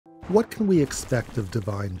What can we expect of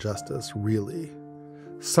divine justice, really?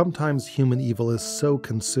 Sometimes human evil is so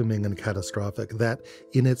consuming and catastrophic that,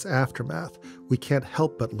 in its aftermath, we can't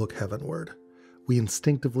help but look heavenward. We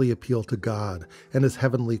instinctively appeal to God and His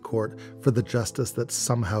heavenly court for the justice that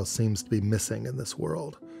somehow seems to be missing in this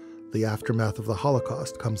world. The aftermath of the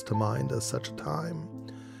Holocaust comes to mind as such a time.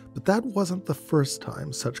 But that wasn't the first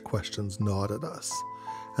time such questions gnawed at us.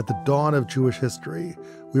 At the dawn of Jewish history,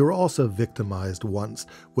 we were also victimized once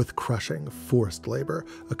with crushing, forced labor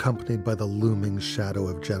accompanied by the looming shadow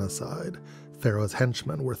of genocide. Pharaoh's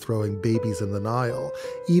henchmen were throwing babies in the Nile,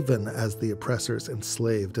 even as the oppressors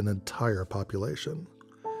enslaved an entire population.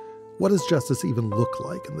 What does justice even look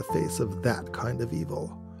like in the face of that kind of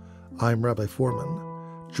evil? I'm Rabbi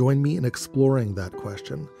Fohrman. Join me in exploring that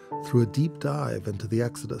question through a deep dive into the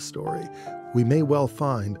Exodus story. We may well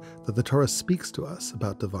find that the Torah speaks to us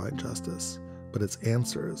about divine justice, but its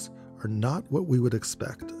answers are not what we would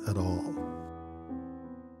expect at all.